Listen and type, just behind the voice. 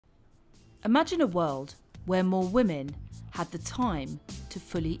Imagine a world where more women had the time to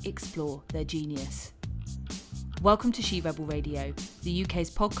fully explore their genius. Welcome to She Rebel Radio, the UK's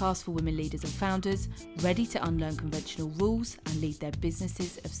podcast for women leaders and founders ready to unlearn conventional rules and lead their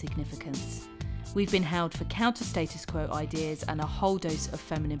businesses of significance. We've been hailed for counter-status quo ideas and a whole dose of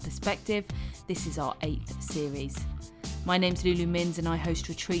feminine perspective. This is our 8th series. My name's Lulu Minns and I host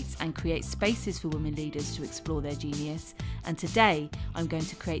retreats and create spaces for women leaders to explore their genius. And today I'm going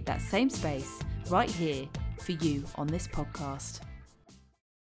to create that same space right here for you on this podcast.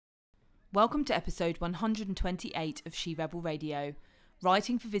 Welcome to episode 128 of She Rebel Radio,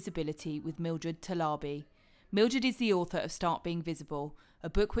 Writing for Visibility with Mildred Talabi. Mildred is the author of Start Being Visible, a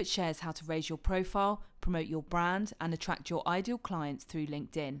book which shares how to raise your profile, promote your brand and attract your ideal clients through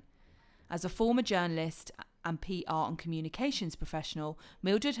LinkedIn. As a former journalist and PR and communications professional,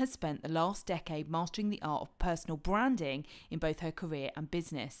 Mildred has spent the last decade mastering the art of personal branding in both her career and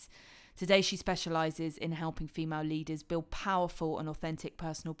business. Today she specialises in helping female leaders build powerful and authentic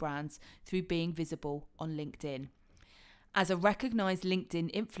personal brands through being visible on LinkedIn. As a recognised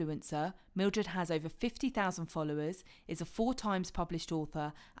LinkedIn influencer, Mildred has over 50,000 followers, is a 4 times published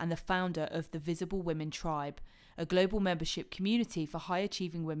author and the founder of the Visible Women Tribe, a global membership community for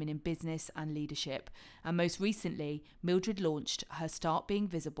high-achieving women in business and leadership. And most recently, Mildred launched her Start Being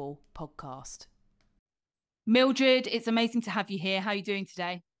Visible podcast. Mildred, it's amazing to have you here. How are you doing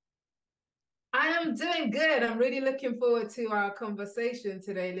today? I am doing good. I'm really looking forward to our conversation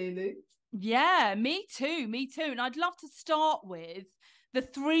today, Lulu. Yeah, me too. And I'd love to start with the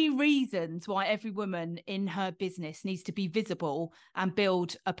 3 reasons why every woman in her business needs to be visible and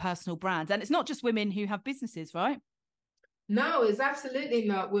build a personal brand. And it's not just women who have businesses, right? No, it's absolutely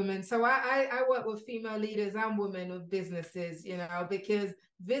not women. So I work with female leaders and women with businesses, because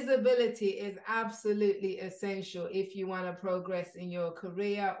visibility is absolutely essential if you want to progress in your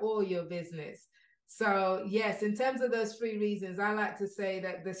career or your business. So yes, in terms of those 3 reasons, I like to say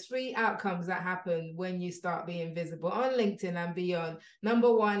that the 3 outcomes that happen when you start being visible on LinkedIn and beyond. Number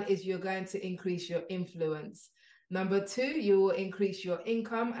 1 is you're going to increase your influence. Number 2, you will increase your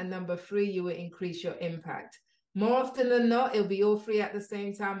income. And number 3, you will increase your impact. More often than not, it'll be all 3 at the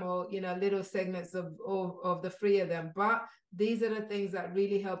same time, or little segments of the 3 of them. But these are the things that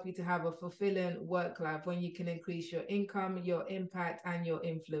really help you to have a fulfilling work life when you can increase your income, your impact, and your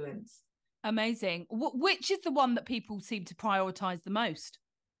influence. Amazing. Which is the one that people seem to prioritize the most?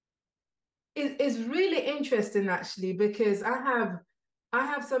 It's really interesting, actually, because I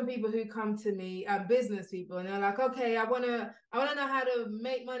have some people who come to me, business people, and they're like, okay, I wanna know how to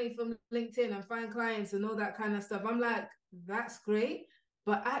make money from LinkedIn and find clients and all that kind of stuff. I'm like, that's great,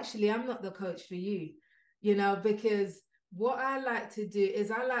 but actually I'm not the coach for you, because what I like to do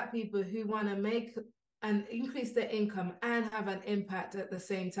is I like people who want to make and increase their income and have an impact at the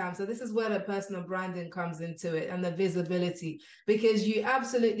same time. So this is where the personal branding comes into it and the visibility, because you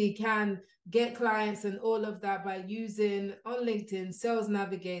absolutely can get clients and all of that by using on LinkedIn, Sales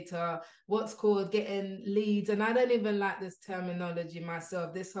Navigator, what's called getting leads. And I don't even like this terminology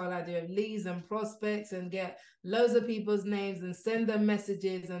myself, this whole idea of leads and prospects, and get loads of people's names and send them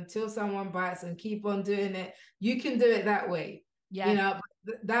messages until someone bites and keep on doing it. You can do it that way. Yeah.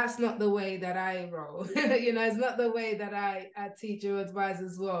 That's not the way that I roll. It's not the way that I teach or advise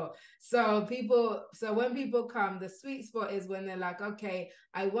as well. So when people come, the sweet spot is when they're like, okay,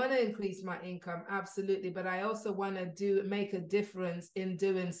 I want to increase my income, absolutely, but I also want to make a difference in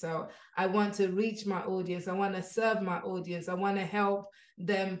doing so. I want to reach my audience. I want to serve my audience. I want to help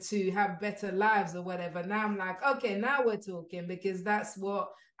them to have better lives or whatever. Now I'm like, okay, now we're talking, because that's what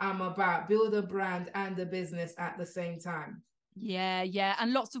I'm about. Build a brand and a business at the same time. Yeah.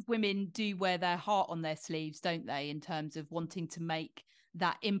 And lots of women do wear their heart on their sleeves, don't they, in terms of wanting to make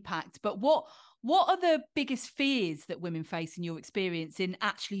that impact. But what are the biggest fears that women face in your experience in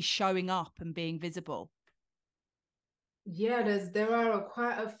actually showing up and being visible? Yeah, there are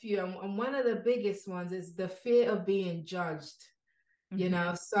quite a few. And one of the biggest ones is the fear of being judged.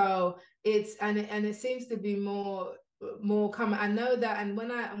 So it seems to be more common. I know that, and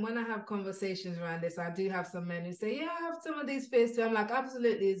when I have conversations around this, I do have some men who say, yeah, I have some of these fears too. I'm like,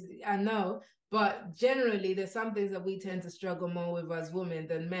 absolutely, I know, but generally there's some things that we tend to struggle more with as women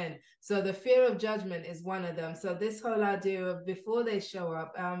than men. So the fear of judgment is one of them. So this whole idea of before they show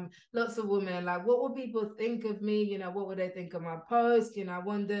up, lots of women are like, what will people think of me? What would they think of my post? I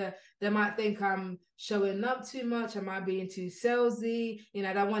wonder, they might think I'm showing up too much. Am I being too salesy?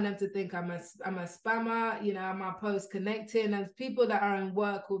 I don't want them to think I'm a spammer. Am I post connecting? And people that are in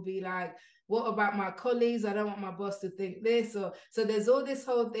work will be like, what about my colleagues? I don't want my boss to think this. So there's all this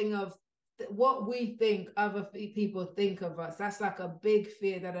whole thing of what we think other people think of us. That's like a big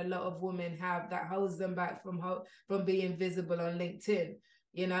fear that a lot of women have that holds them back from being visible on LinkedIn.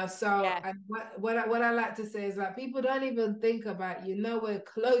 So Yeah. and what I like to say is like people don't even think about you nowhere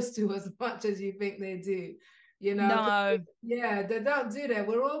close to as much as you think they do. No. Yeah, they don't do that.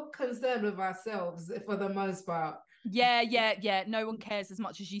 We're all concerned with ourselves for the most part. Yeah. No one cares as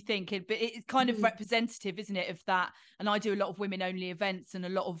much as you think. But it's kind of representative, isn't it, of that? And I do a lot of women only events, and a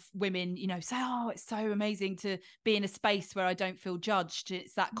lot of women, say, oh, it's so amazing to be in a space where I don't feel judged.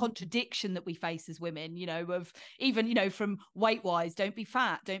 It's that contradiction that we face as women, of even, from weight wise, don't be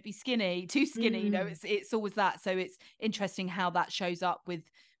fat, don't be skinny, too skinny. It's always that. So it's interesting how that shows up with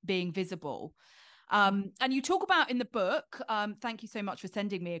being visible. And you talk about in the book, thank you so much for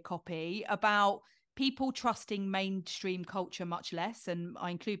sending me a copy, about people trusting mainstream culture much less, and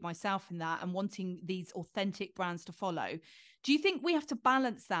I include myself in that, and wanting these authentic brands to follow. Do you think we have to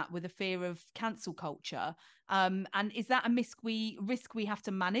balance that with a fear of cancel culture? And is that a risk we have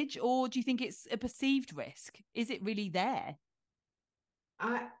to manage, or do you think it's a perceived risk? Is it really there?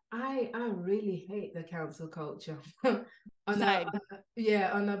 I really hate the cancel culture. on Same.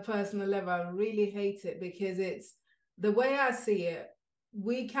 on a personal level, I really hate it because it's the way I see it.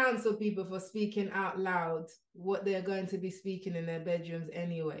 We cancel people for speaking out loud what they're going to be speaking in their bedrooms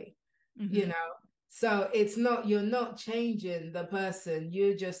anyway. you Mm-hmm. know so it's not, you're not changing the person,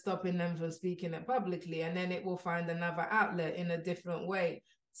 you're just stopping them from speaking it publicly, and then it will find another outlet in a different way.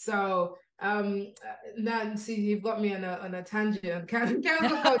 So now see, you've got me on a tangent on cancel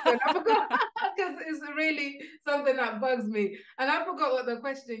culture, and I forgot because it's really something that bugs me, and I forgot what the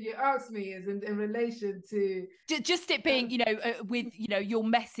question you asked me is in relation to Just it being, with your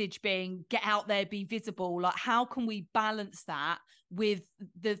message being get out there, be visible. Like, how can we balance that with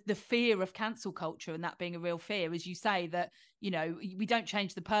the fear of cancel culture, and that being a real fear, as you say, that we don't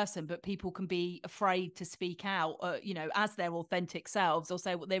change the person, but people can be afraid to speak out, as their authentic selves, or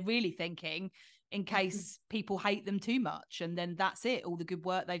say what they're really thinking, in case people hate them too much, and then that's it. All the good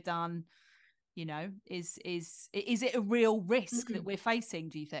work they've done, is it a real risk that we're facing?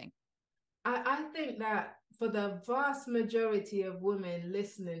 Do you think? I think that for the vast majority of women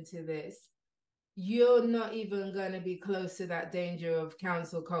listening to this, you're not even going to be close to that danger of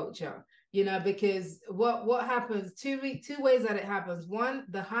cancel culture, because what happens, two ways that it happens. One,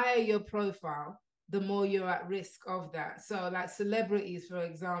 the higher your profile, the more you're at risk of that. So like celebrities, for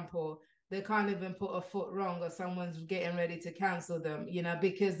example, they can't even put a foot wrong or someone's getting ready to cancel them,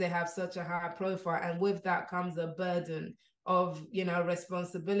 because they have such a high profile, and with that comes a burden of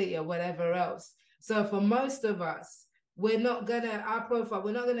responsibility or whatever else. So for most of us, our profile,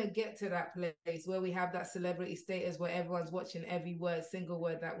 we're not gonna get to that place where we have that celebrity status where everyone's watching every single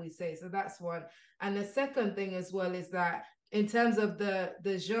word that we say. So that's one. And the second thing as well is that in terms of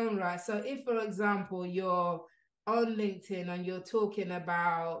the genre, so if, for example, you're on LinkedIn and you're talking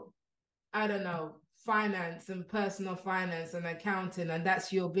about, I don't know, finance and personal finance and accounting, and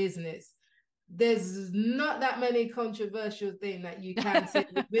that's your business, there's not that many controversial things that you can say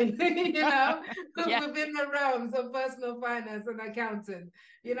within, Yeah. within the realms of personal finance and accounting.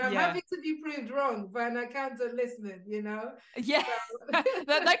 I'm Yeah. happy to be proved wrong by an accountant listening. Yeah, So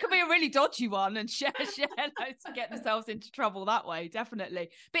that could be a really dodgy one, and share notes and get themselves into trouble that way, definitely.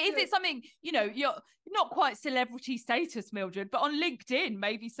 But is it something, you're not quite celebrity status, Mildred, but on LinkedIn,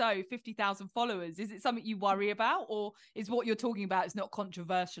 maybe so, 50,000 followers. Is it something you worry about, or is what you're talking about is not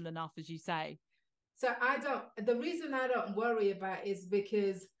controversial enough, as you say? So the reason I don't worry about it is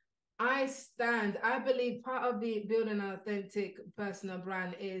because I believe part of building an authentic personal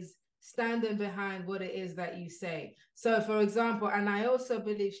brand is standing behind what it is that you say. So for example, and I also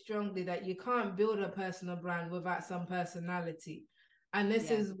believe strongly that you can't build a personal brand without some personality. And this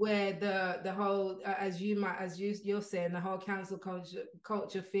Yeah. is where the whole, you're saying, the whole cancel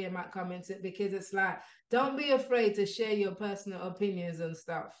culture fear might come into it, because it's like, don't be afraid to share your personal opinions and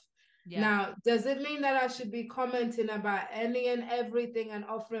stuff. Yeah. Now, does it mean that I should be commenting about any and everything and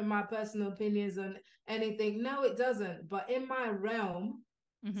offering my personal opinions on anything? No, it doesn't. But in my realm,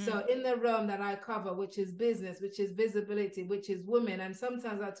 Mm-hmm. so in the realm that I cover, which is business, which is visibility, which is women, and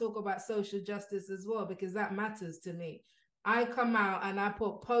sometimes I talk about social justice as well, because that matters to me. I come out and I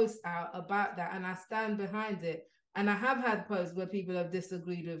put posts out about that, and I stand behind it. And I have had posts where people have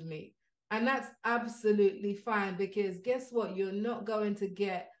disagreed with me. And that's absolutely fine, because guess what? You're not going to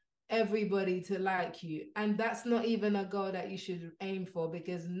get everybody to like you, and that's not even a goal that you should aim for,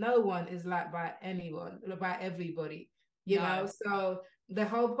 because no one is liked by anyone, by everybody. No. So the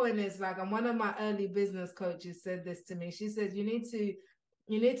whole point is like, and one of my early business coaches said this to me. She said you need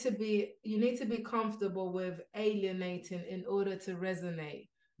to be comfortable with alienating in order to resonate.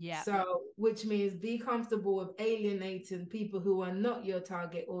 Yeah. So, which means be comfortable with alienating people who are not your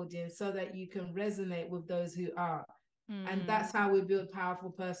target audience so that you can resonate with those who are. And Mm. that's how we build powerful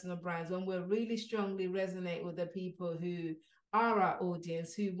personal brands, when we really strongly resonate with the people who are our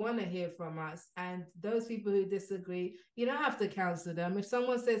audience, who want to hear from us. And those people who disagree, you don't have to counsel them. If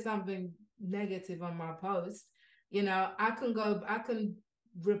someone says something negative on my post, I can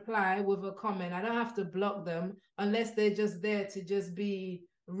reply with a comment. I don't have to block them unless they're just there to just be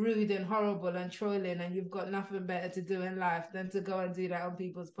rude and horrible and trolling, and you've got nothing better to do in life than to go and do that on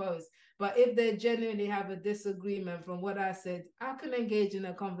people's posts. But if they genuinely have a disagreement from what I said, I can engage in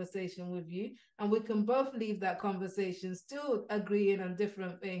a conversation with you, and we can both leave that conversation still agreeing on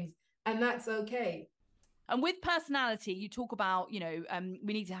different things, and that's okay. And with personality, you talk about,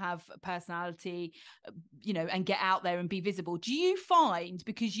 we need to have personality, and get out there and be visible. Do you find,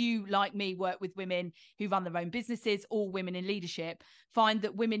 because you, like me, work with women who run their own businesses, or women in leadership, find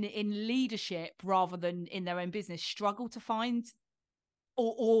that women in leadership rather than in their own business struggle to find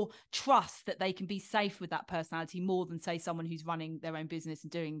or trust that they can be safe with that personality more than, say, someone who's running their own business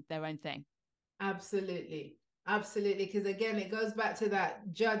and doing their own thing? Absolutely. Absolutely. Because again, it goes back to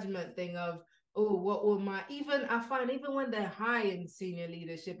that judgment thing of, oh, what will my, even I find even when they're high in senior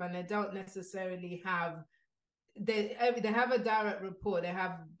leadership and they don't necessarily have, they have a direct report, they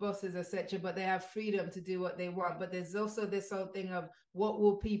have bosses, etc., but they have freedom to do what they want. But there's also this whole thing of what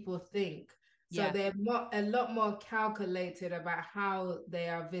will people think. So Yeah. they're a lot more calculated about how they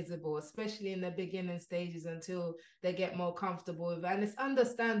are visible, especially in the beginning stages until they get more comfortable with it. And it's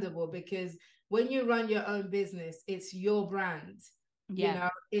understandable because when you run your own business, it's your brand. You Yeah. know,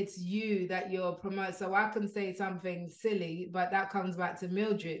 it's you that you're promoting. So I can say something silly, but that comes back to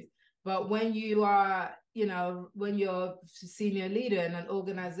Mildred. But when you are, when you're senior leader in an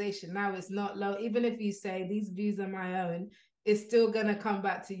organization, now it's not low. Even if you say these views are my own, it's still going to come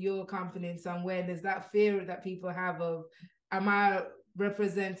back to your company in some way. And there's that fear that people have of, am I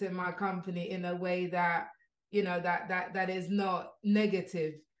representing my company in a way that, that is not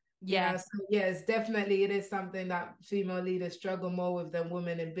negative? Yeah. So yes, definitely it is something that female leaders struggle more with than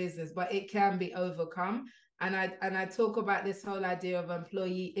women in business, but it can be overcome. And I talk about this whole idea of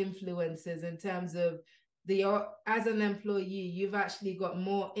employee influences in terms of as an employee, you've actually got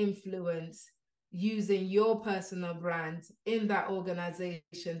more influence using your personal brand in that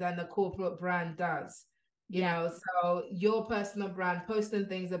organization than the corporate brand does. Yeah. So your personal brand, posting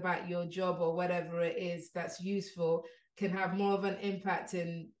things about your job or whatever it is that's useful, can have more of an impact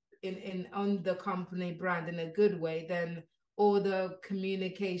in on the company brand in a good way than all the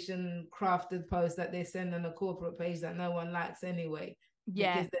communication crafted posts that they send on a corporate page that no one likes anyway,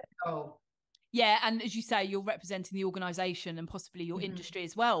 Yeah. because they're, oh. Yeah, and as you say, you're representing the organisation and possibly your Mm-hmm. industry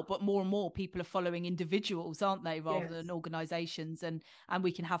as well. But more and more people are following individuals, aren't they, rather than Yes. organisations, and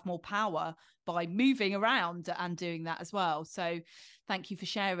we can have more power by moving around and doing that as well. So, thank you for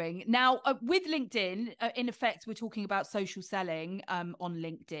sharing. Now, with LinkedIn, in effect, we're talking about social selling on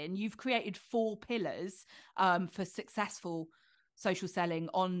LinkedIn. You've created 4 pillars for successful social selling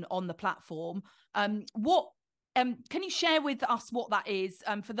on the platform. What can you share with us what that is?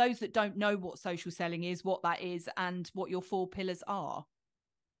 For those that don't know what social selling is, what that is, and what your 4 pillars are?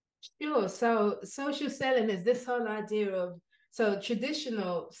 Sure. So social selling is this whole idea of, so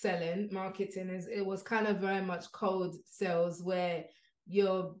traditional selling marketing is, it was kind of very much cold sales where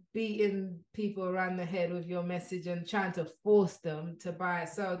you're beating people around the head with your message and trying to force them to buy.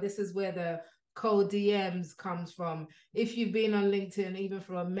 So this is where the cold DMs comes from. If you've been on LinkedIn even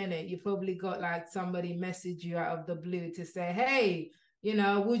for a minute, you probably got like somebody message you out of the blue to say, hey,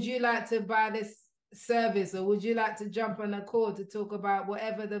 would you like to buy this service, or would you like to jump on a call to talk about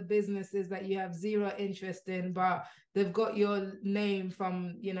whatever the business is that you have zero interest in, but they've got your name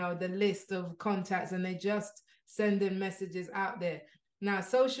from the list of contacts and they just sending messages out there. Now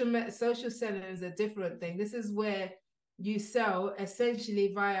social selling is a different thing. This is where you sell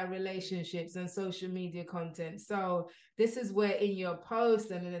essentially via relationships and social media content. So this is where in your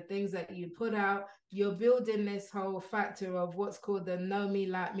posts and in the things that you put out, you're building this whole factor of what's called the know me,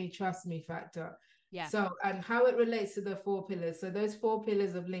 like me, trust me factor. Yeah. So, and how it relates to the 4 pillars. So those 4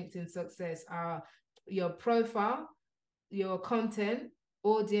 pillars of LinkedIn success are your profile, your content,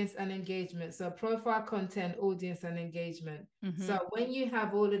 audience, and engagement. So profile, content, audience, and engagement. Mm-hmm. So when you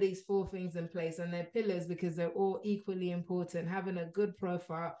have all of these 4 things in place, and they're pillars because they're all equally important, having a good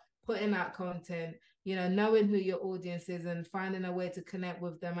profile, putting out content, knowing who your audience is and finding a way to connect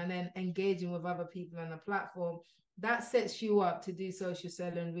with them, and then engaging with other people on the platform, that sets you up to do social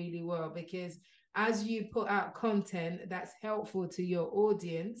selling really well, because as you put out content that's helpful to your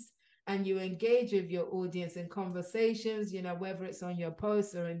audience, and you engage with your audience in conversations, whether it's on your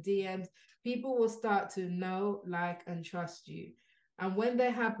posts or in DMs, people will start to know, like, and trust you. And when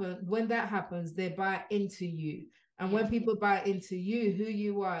that happens, they buy into you. And Yeah. when people buy into you, who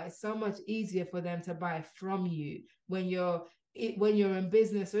you are, it's so much easier for them to buy from you when you're in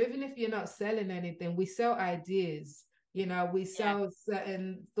business, or even if you're not selling anything. We sell ideas, we Yeah. sell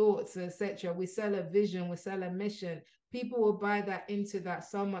certain thoughts, etc. We sell a vision, we sell a mission. People will buy that into that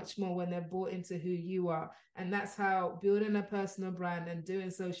so much more when they're bought into who you are. And that's how building a personal brand and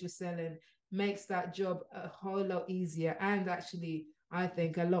doing social selling makes that job a whole lot easier, and actually, I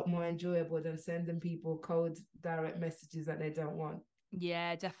think, a lot more enjoyable than sending people cold direct messages that they don't want.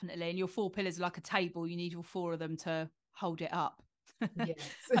 Yeah, definitely. And your four pillars are like a table. You need all four of them to hold it up, Yes,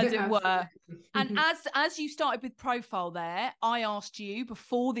 as it were. And absolutely. as you started with profile there, I asked you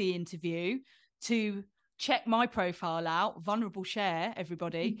before the interview to check my profile out, vulnerable share,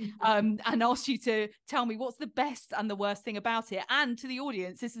 everybody, and asked you to tell me what's the best and the worst thing about it. And to the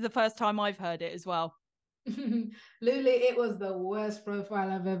audience, this is the first time I've heard it as well. Luli, it was the worst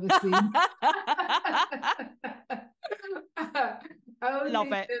profile I've ever seen. Love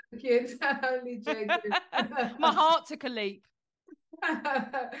Only it. joking, only joking. My heart took a leap.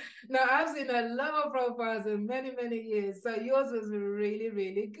 No, I've seen a lot of profiles in many, many years. So yours was really,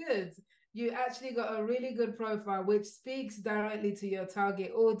 really good. You actually got a really good profile, which speaks directly to your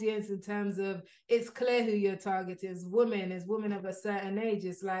target audience in terms of it's clear who your target is women of a certain age.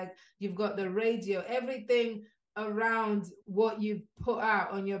 It's like you've got the radio, everything around what you put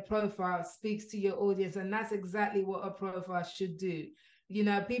out on your profile speaks to your audience. And that's exactly what a profile should do.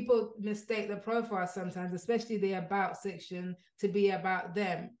 People mistake the profile sometimes, especially the about section, to be about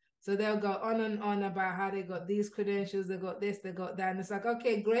them. So they'll go on and on about how they got these credentials, they got this, they got that. And it's like,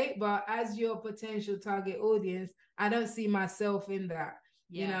 okay, great. But as your potential target audience, I don't see myself in that.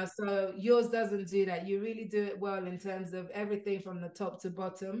 Yeah. So yours doesn't do that. You really do it well in terms of everything from the top to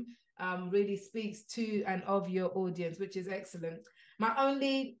bottom, really speaks to and of your audience, which is excellent. My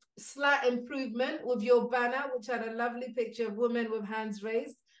only slight improvement with your banner, which had a lovely picture of women with hands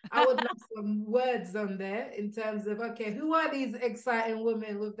raised, I would love some words on there in terms of, okay, who are these exciting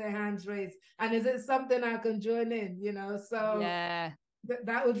women with their hands raised? And is it something I can join in? So Yeah.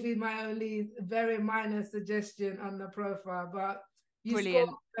 that would be my only very minor suggestion on the profile. But you scored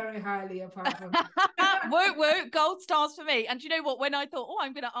Brilliant. very highly apart from Woo woo, gold stars for me. And you know what? When I thought, oh,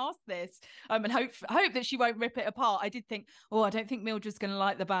 I'm going to ask this, and hope that she won't rip it apart, I did think, oh, I don't think Mildred's going to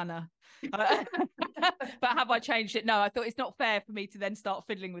like the banner. But have I changed it? No, I thought it's not fair for me to then start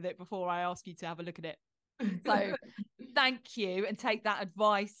fiddling with it before I ask you to have a look at it. So thank you, and take that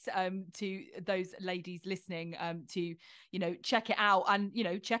advice to those ladies listening, to check it out, and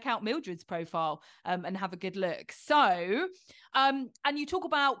check out Mildred's profile, and have a good look. So and you talk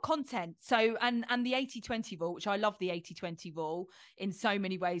about content, so and the 80-20 rule, which I love, the 80-20 rule in so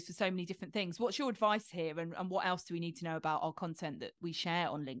many ways for so many different things. What's your advice here, and what else do we need to know about our content that we share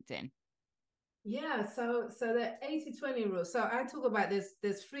on LinkedIn? Yeah, so the 80-20 rule. So I talk about this.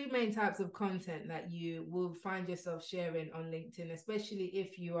 There's three main types of content that you will find yourself sharing on LinkedIn, especially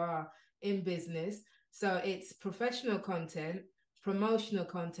if you are in business. So it's professional content, promotional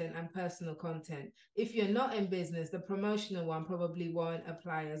content, and personal content. If you're not in business, the promotional one probably won't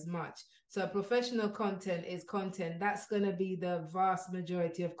apply as much. So professional content is content that's going to be the vast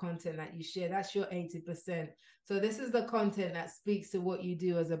majority of content that you share. That's your 80%. So this is the content that speaks to what you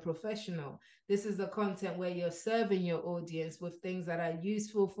do as a professional. This is the content where you're serving your audience with things that are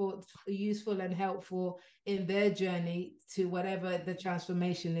useful and helpful in their journey to whatever the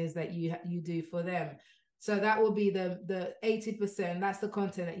transformation is that you do for them. So that will be the 80%. That's the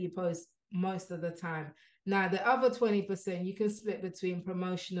content that you post most of the time. Now, the other 20%, you can split between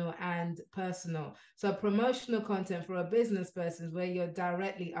promotional and personal. So promotional content for a business person is where you're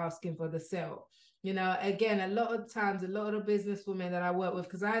directly asking for the sale. Again, a lot of times, a lot of business women that I work with,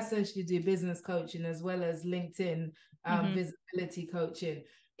 because I essentially do business coaching as well as LinkedIn visibility coaching,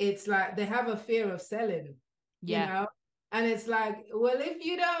 it's like they have a fear of selling, you Yeah. know, and it's like, well, if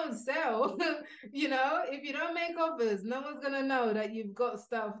you don't sell, if you don't make offers, no one's going to know that you've got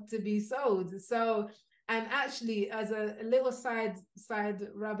stuff to be sold. So, and actually, as a little side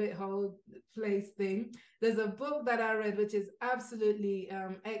rabbit hole place thing, there's a book that I read which is absolutely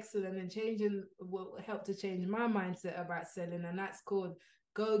excellent and will help to change my mindset about selling, and that's called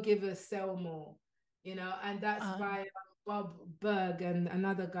 "Go Give Sell More." And that's by Bob Berg and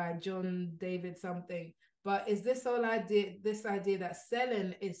another guy, John David something. But is this idea that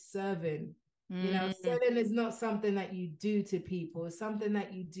selling is serving? Mm. Selling is not something that you do to people; it's something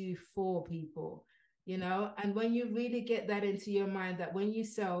that you do for people. and when you really get that into your mind, that when you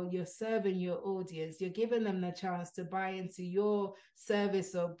sell, you're serving your audience, you're giving them the chance to buy into your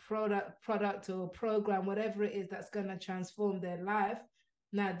service or product or program, whatever it is that's going to transform their life.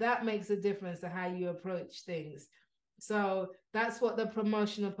 Now that makes a difference to how you approach things. So that's what the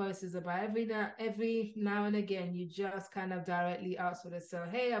promotional post is about. Every now and again, you just kind of directly ask for the sale.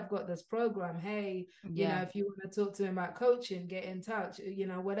 Hey, I've got this program. Hey, Yeah. if you want to talk to me about coaching, get in touch,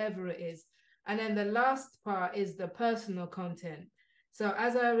 whatever it is. And then the last part is the personal content. So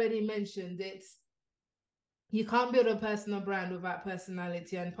as I already mentioned, it's you can't build a personal brand without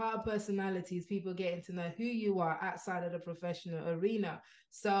personality. And part of personality is people getting to know who you are outside of the professional arena.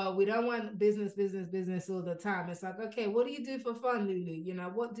 So we don't want business, business, business all the time. It's like, okay, what do you do for fun, Lulu?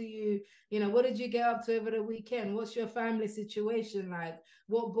 What do what did you get up to over the weekend? What's your family situation like?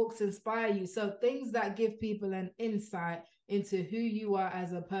 What books inspire you? So things that give people an insight into who you are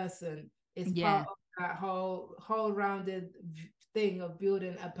as a person is Yeah. part of that whole rounded thing of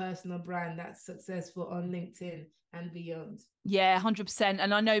building a personal brand that's successful on LinkedIn and beyond. Yeah, 100%.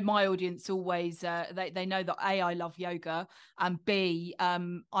 And I know my audience always they know that A, I love yoga, and B,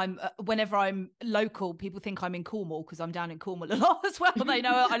 I'm whenever I'm local, people think I'm in Cornwall because I'm down in Cornwall a lot as well. They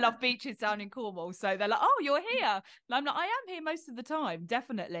know I love beaches down in Cornwall, so they're like, "Oh, you're here." And I'm like, "I am here most of the time,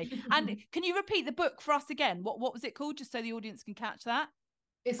 definitely." And can you repeat the book for us again? What was it called, just so the audience can catch that?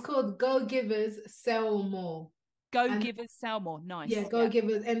 It's called Go Givers Sell More. Go And Givers Sell More. yeah, Nice. Go Yeah.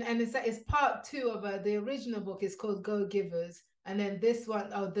 Givers. And it's part two of the original book is called Go Givers. And then this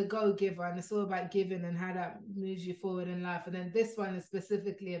one, oh, the Go Giver, and it's all about giving and how that moves you forward in life. And then this one is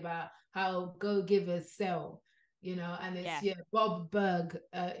specifically about how Go Givers sell, and it's Yeah. Bob Berg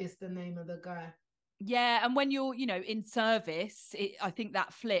is the name of the guy. Yeah, and when you're, in service, I think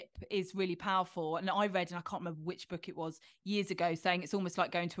that flip is really powerful. And I read, and I can't remember which book it was years ago, saying it's almost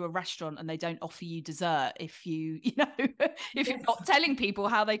like going to a restaurant and they don't offer you dessert if if you're Yes. not telling people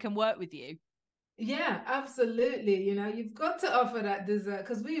how they can work with you. Yeah, absolutely. You've got to offer that dessert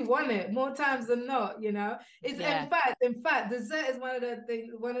because we want it more times than not. It's Yeah, in fact, dessert is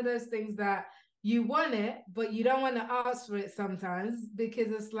one of those things that you want it, but you don't want to ask for it sometimes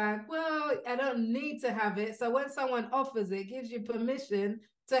because it's like, well, I don't need to have it. So when someone offers it, gives you permission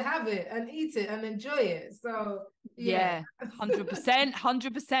to have it and eat it and enjoy it. So yeah. yeah, 100%,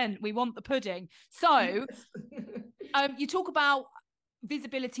 100%. We want the pudding. So, Yes. you talk about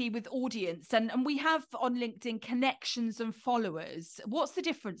visibility with audience, and we have on LinkedIn connections and followers. What's the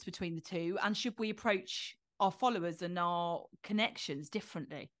difference between the two, and should we approach our followers and our connections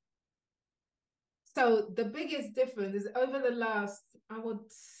differently? So the biggest difference is over the last, I would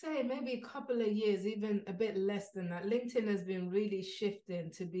say maybe a couple of years, even a bit less than that, LinkedIn has been really shifting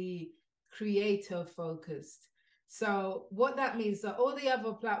to be creator focused. So what that means, so all the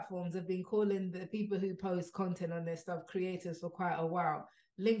other platforms have been calling the people who post content on their stuff creators for quite a while.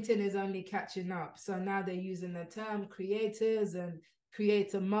 LinkedIn is only catching up. So now they're using the term creators and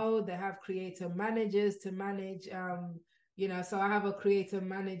creator mode. They have creator managers to manage so I have a creator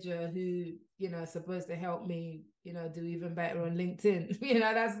manager who, is supposed to help me, do even better on LinkedIn.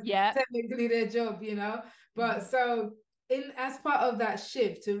 That's Yeah. technically their job, But so in as part of that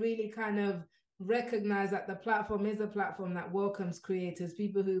shift to really kind of recognize that the platform is a platform that welcomes creators,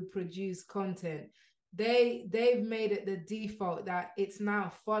 people who produce content, they've made it the default that it's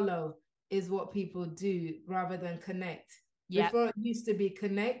now follow is what people do rather than connect. Yeah. Before it used to be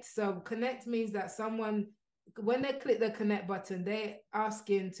connect. So connect means that someone when they click the connect button, they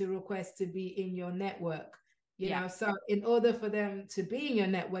asking to request to be in your network. Yeah. So in order for them to be in your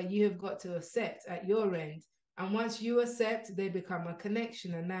network, you have got to accept at your end. And once you accept, they become a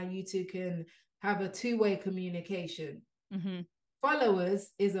connection. And now you two can have a two-way communication. Mm-hmm.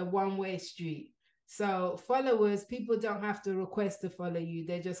 Followers is a one-way street. So followers, people don't have to request to follow you.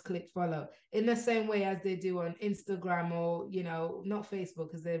 They just click follow in the same way as they do on Instagram or, not Facebook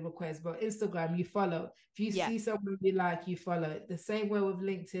because they request, but Instagram, you follow. If you Yeah. see someone you like, you follow. The same way with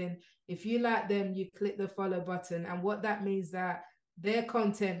LinkedIn. If you like them, you click the follow button. And what that means that their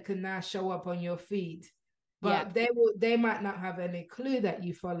content can now show up on your feed. Yeah. But they might not have any clue that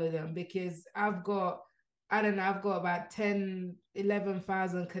you follow them because I don't know, I've got about 10,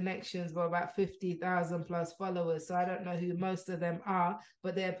 11,000 connections, but about 50,000 plus followers. So I don't know who most of them are,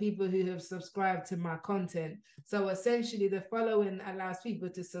 but there are people who have subscribed to my content. So essentially, the following allows people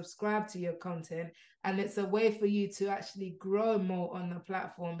to subscribe to your content. And it's a way for you to actually grow more on the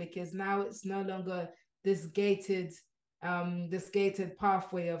platform because now it's no longer this gated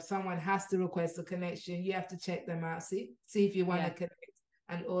pathway of someone has to request a connection. You have to check them out, see if you want to Yeah. connect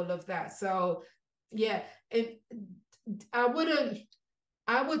and all of that. So yeah, I wouldn't.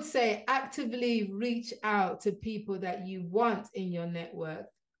 I would say actively reach out to people that you want in your network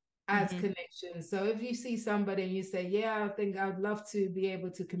as Hmm. connections. So if you see somebody and you say, yeah, I think I'd love to be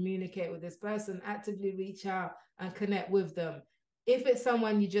able to communicate with this person, actively reach out and connect with them. If it's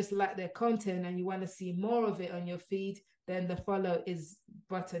someone you just like their content and you want to see more of it on your feed, then the follow is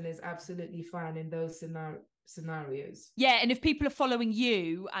button is absolutely fine in those scenarios. Yeah, and if people are following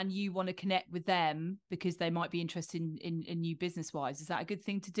you and you want to connect with them because they might be interested in you business wise, is that a good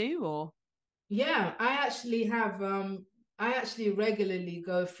thing to do? Or Yeah, I actually regularly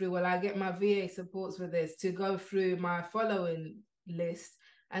go through, well, I get my VA supports with this to go through my following list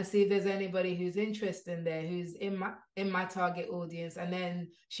and see if there's anybody who's interested in there, who's in my target audience. And then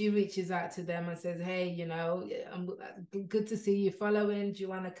she reaches out to them and says, hey, I'm good to see you following. Do you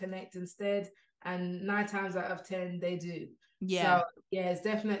want to connect instead? And 9 times out of 10, they do. yeah. So yeah, it's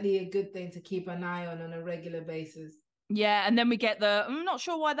definitely a good thing to keep an eye on a regular basis. Yeah, and then we get the I'm not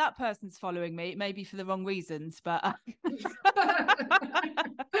sure why that person's following me. It may be for the wrong reasons, but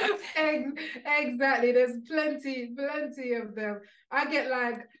Exactly. There's plenty of them. I get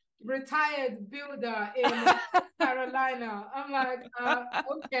like retired builder in Carolina. I'm like,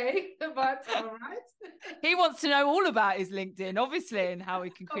 okay, but all right. he wants to know all about his LinkedIn, obviously, and how he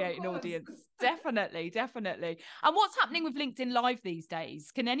can Of create an course. audience. Definitely, definitely. And what's happening with LinkedIn Live these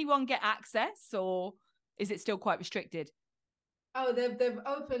days? Can anyone get access or is it still quite restricted? Oh, they've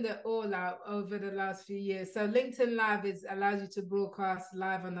opened it all out over the last few years. So LinkedIn Live is allows you to broadcast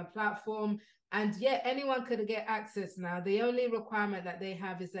live on the platform, and yeah, anyone could get access now. The only requirement that they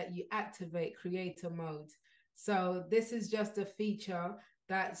have is that you activate creator mode. So this is just a feature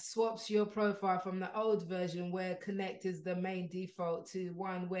that swaps your profile from the old version where connect is the main default to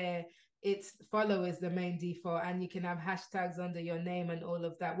one where it's follow is the main default, and you can have hashtags under your name and all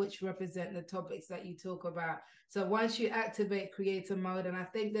of that, which represent the topics that you talk about. So once you activate creator mode, and I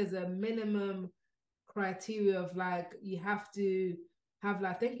think there's a minimum criteria of like you have to have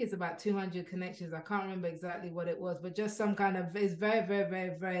like, I think it's about 200 connections. I can't remember exactly what it was, but just some kind of it's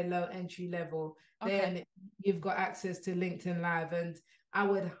very low entry level. Okay. Then you've got access to LinkedIn Live, and I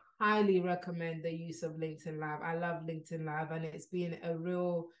would highly recommend the use of LinkedIn Live. I love LinkedIn Live, and it's been a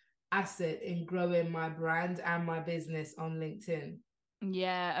real asset in growing my brand and my business on LinkedIn.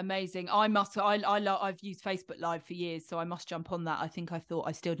 Yeah, amazing. I must. I've used Facebook Live for years, so I must jump on that. I think I thought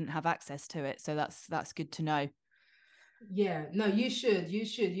I still didn't have access to it, so that's good to know. Yeah, no, you should. You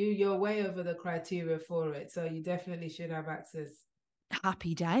should. You're way over the criteria for it. So you definitely should have access.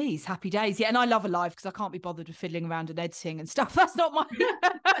 Happy days, happy days. Yeah, and I love a live because I can't be bothered with fiddling around and editing and stuff. That's not my.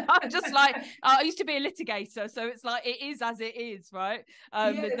 I'm just like I used to be a litigator, so it's like it is as it is, right?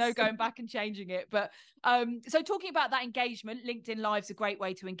 There's no Yes. going back and changing it. But so talking about that engagement, LinkedIn Live's a great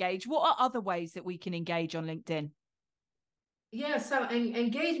way to engage. What are other ways that we can engage on LinkedIn? Yeah, so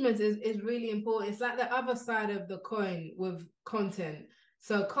engagement is really important. It's like the other side of the coin with content.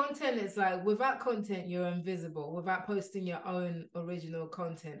 So content is like without content, you're invisible. Without posting your own original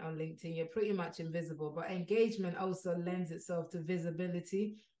content on LinkedIn, you're pretty much invisible. But engagement also lends itself to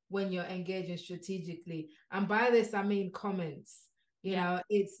visibility when you're engaging strategically. And by this, I mean comments. Yeah.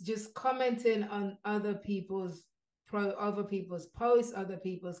 It's just commenting on other people's posts, other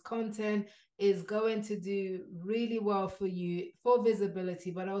people's content is going to do really well for you for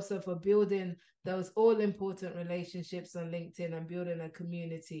visibility, but also for building those all important relationships on LinkedIn and building a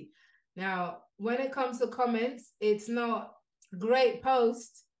community. Now, when it comes to comments, it's not great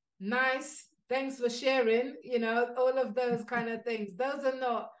post, nice, thanks for sharing, all of those kind of things. Those are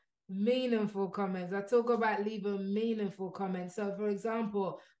not meaningful comments. I talk about leaving meaningful comments. So, for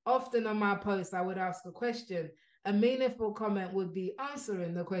example, often on my posts, I would ask a question. A meaningful comment would be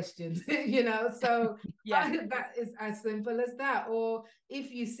answering the questions, so Yeah. that is as simple as that. Or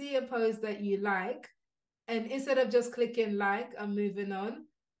if you see a post that you like, and instead of just clicking like and moving on,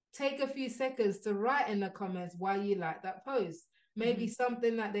 take a few seconds to write in the comments why you like that post. Maybe Mm-hmm.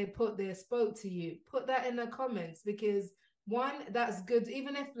 something that they put there spoke to you. Put that in the comments, because one, that's good.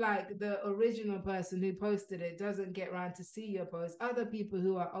 Even if like the original person who posted it doesn't get around to see your post, other people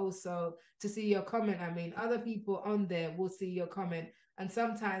who are also to see your comment, I mean, other people on there will see your comment. And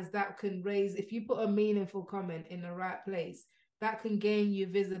sometimes that can raise, if you put a meaningful comment in the right place, that can gain you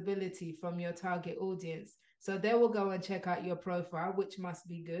visibility from your target audience. So they will go and check out your profile, which must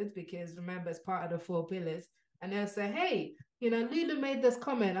be good because remember, it's part of the 4 pillars. And they'll say, hey, Lulu made this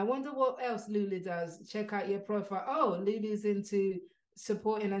comment. I wonder what else Lulu does. Check out your profile. Oh, Lulu's into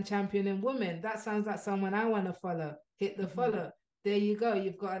supporting and championing women. That sounds like someone I want to follow. Hit the Mm-hmm. follow. There you go.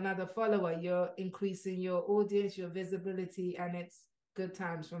 You've got another follower. You're increasing your audience, your visibility, and it's good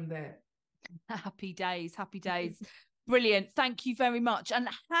times from there. Happy days, happy days. Brilliant. Thank you very much. And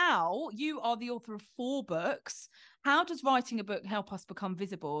how, you are the author of 4 books. How does writing a book help us become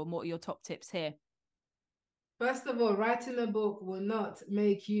visible? And what are your top tips here? First of all, writing a book will not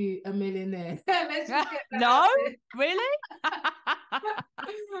make you a millionaire. Let's just get that No, out there. really?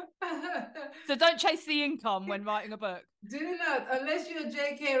 So don't chase the income when writing a book. Do not, unless you're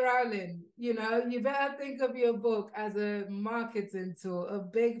J.K. Rowling, you better think of your book as a marketing tool, a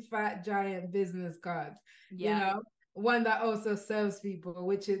big, fat, giant business card, Yeah. one that also serves people,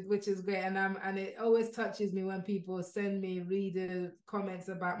 which is great. And it always touches me when people send me reader comments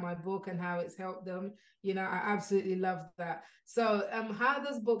about my book and how it's helped them. I absolutely love that. So, how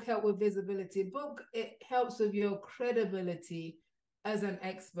does book help with visibility? Book, it helps with your credibility as an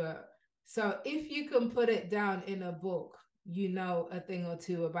expert. So if you can put it down in a book, a thing or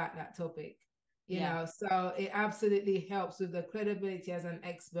two about that topic. So it absolutely helps with the credibility as an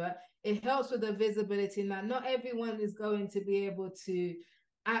expert. It helps with the visibility. Now, not everyone is going to be able to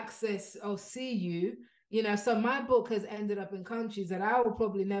access or see you. So my book has ended up in countries that I will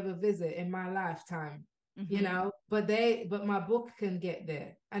probably never visit in my lifetime. But my book can get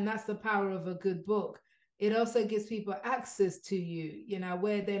there, and that's the power of a good book. It also gives people access to you,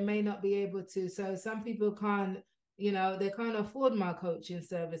 where they may not be able to. So some people can't, they can't afford my coaching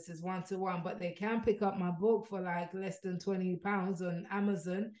services one-to-one, but they can pick up my book for like less than £20 on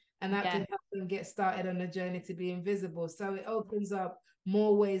Amazon, and that can help them get started on a journey to be invisible. So it opens up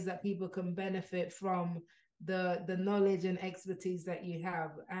more ways that people can benefit from the knowledge and expertise that you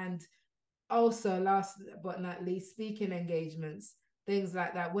have. And also, last but not least, speaking engagements, things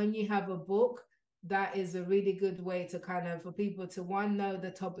like that. When you have a book, that is a really good way to for people to, one, know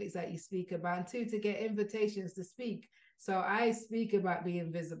the topics that you speak about, and two, to get invitations to speak. So I speak about being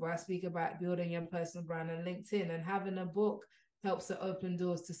visible. I speak about building your personal brand on LinkedIn, and having a book helps to open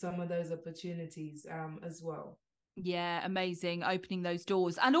doors to some of those opportunities as well. Yeah, amazing. Opening those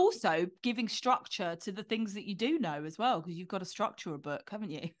doors, and also giving structure to the things that you do know as well, because you've got to structure a book, haven't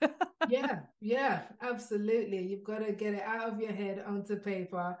you? Yeah, absolutely. You've got to get it out of your head onto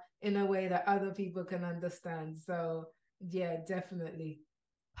paper in a way that other people can understand. So yeah, definitely.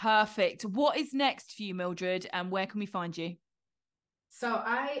 Perfect. What is next for you, Mildred, and where can we find you? So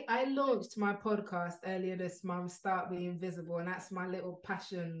I launched my podcast earlier this month, Start Being Visible, and that's my little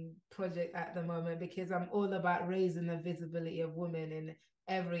passion project at the moment, because I'm all about raising the visibility of women in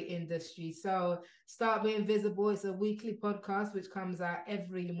every industry. So Start Being Visible is a weekly podcast which comes out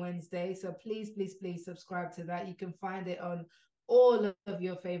every Wednesday. So please subscribe to that. You can find it on all of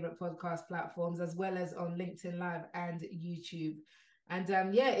your favorite podcast platforms, as well as on LinkedIn Live and YouTube. And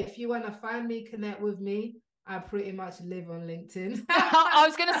if you want to find me, connect with me, I pretty much live on LinkedIn. I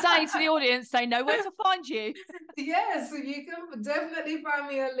was going to say to the audience, they know where to find you. Yes, you can definitely find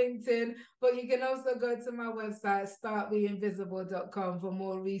me on LinkedIn, but you can also go to my website, startbeinvisible.com, for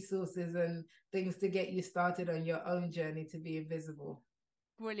more resources and things to get you started on your own journey to be invisible.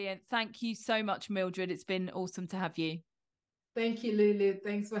 Brilliant. Thank you so much, Mildred. It's been awesome to have you. Thank you, Lulu.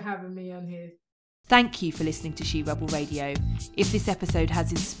 Thanks for having me on here. Thank you for listening to She Rebel Radio. If this episode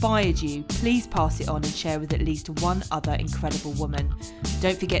has inspired you, please pass it on and share with at least one other incredible woman.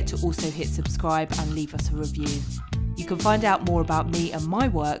 Don't forget to also hit subscribe and leave us a review. You can find out more about me and my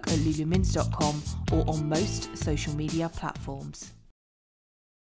work at lulumins.com or on most social media platforms.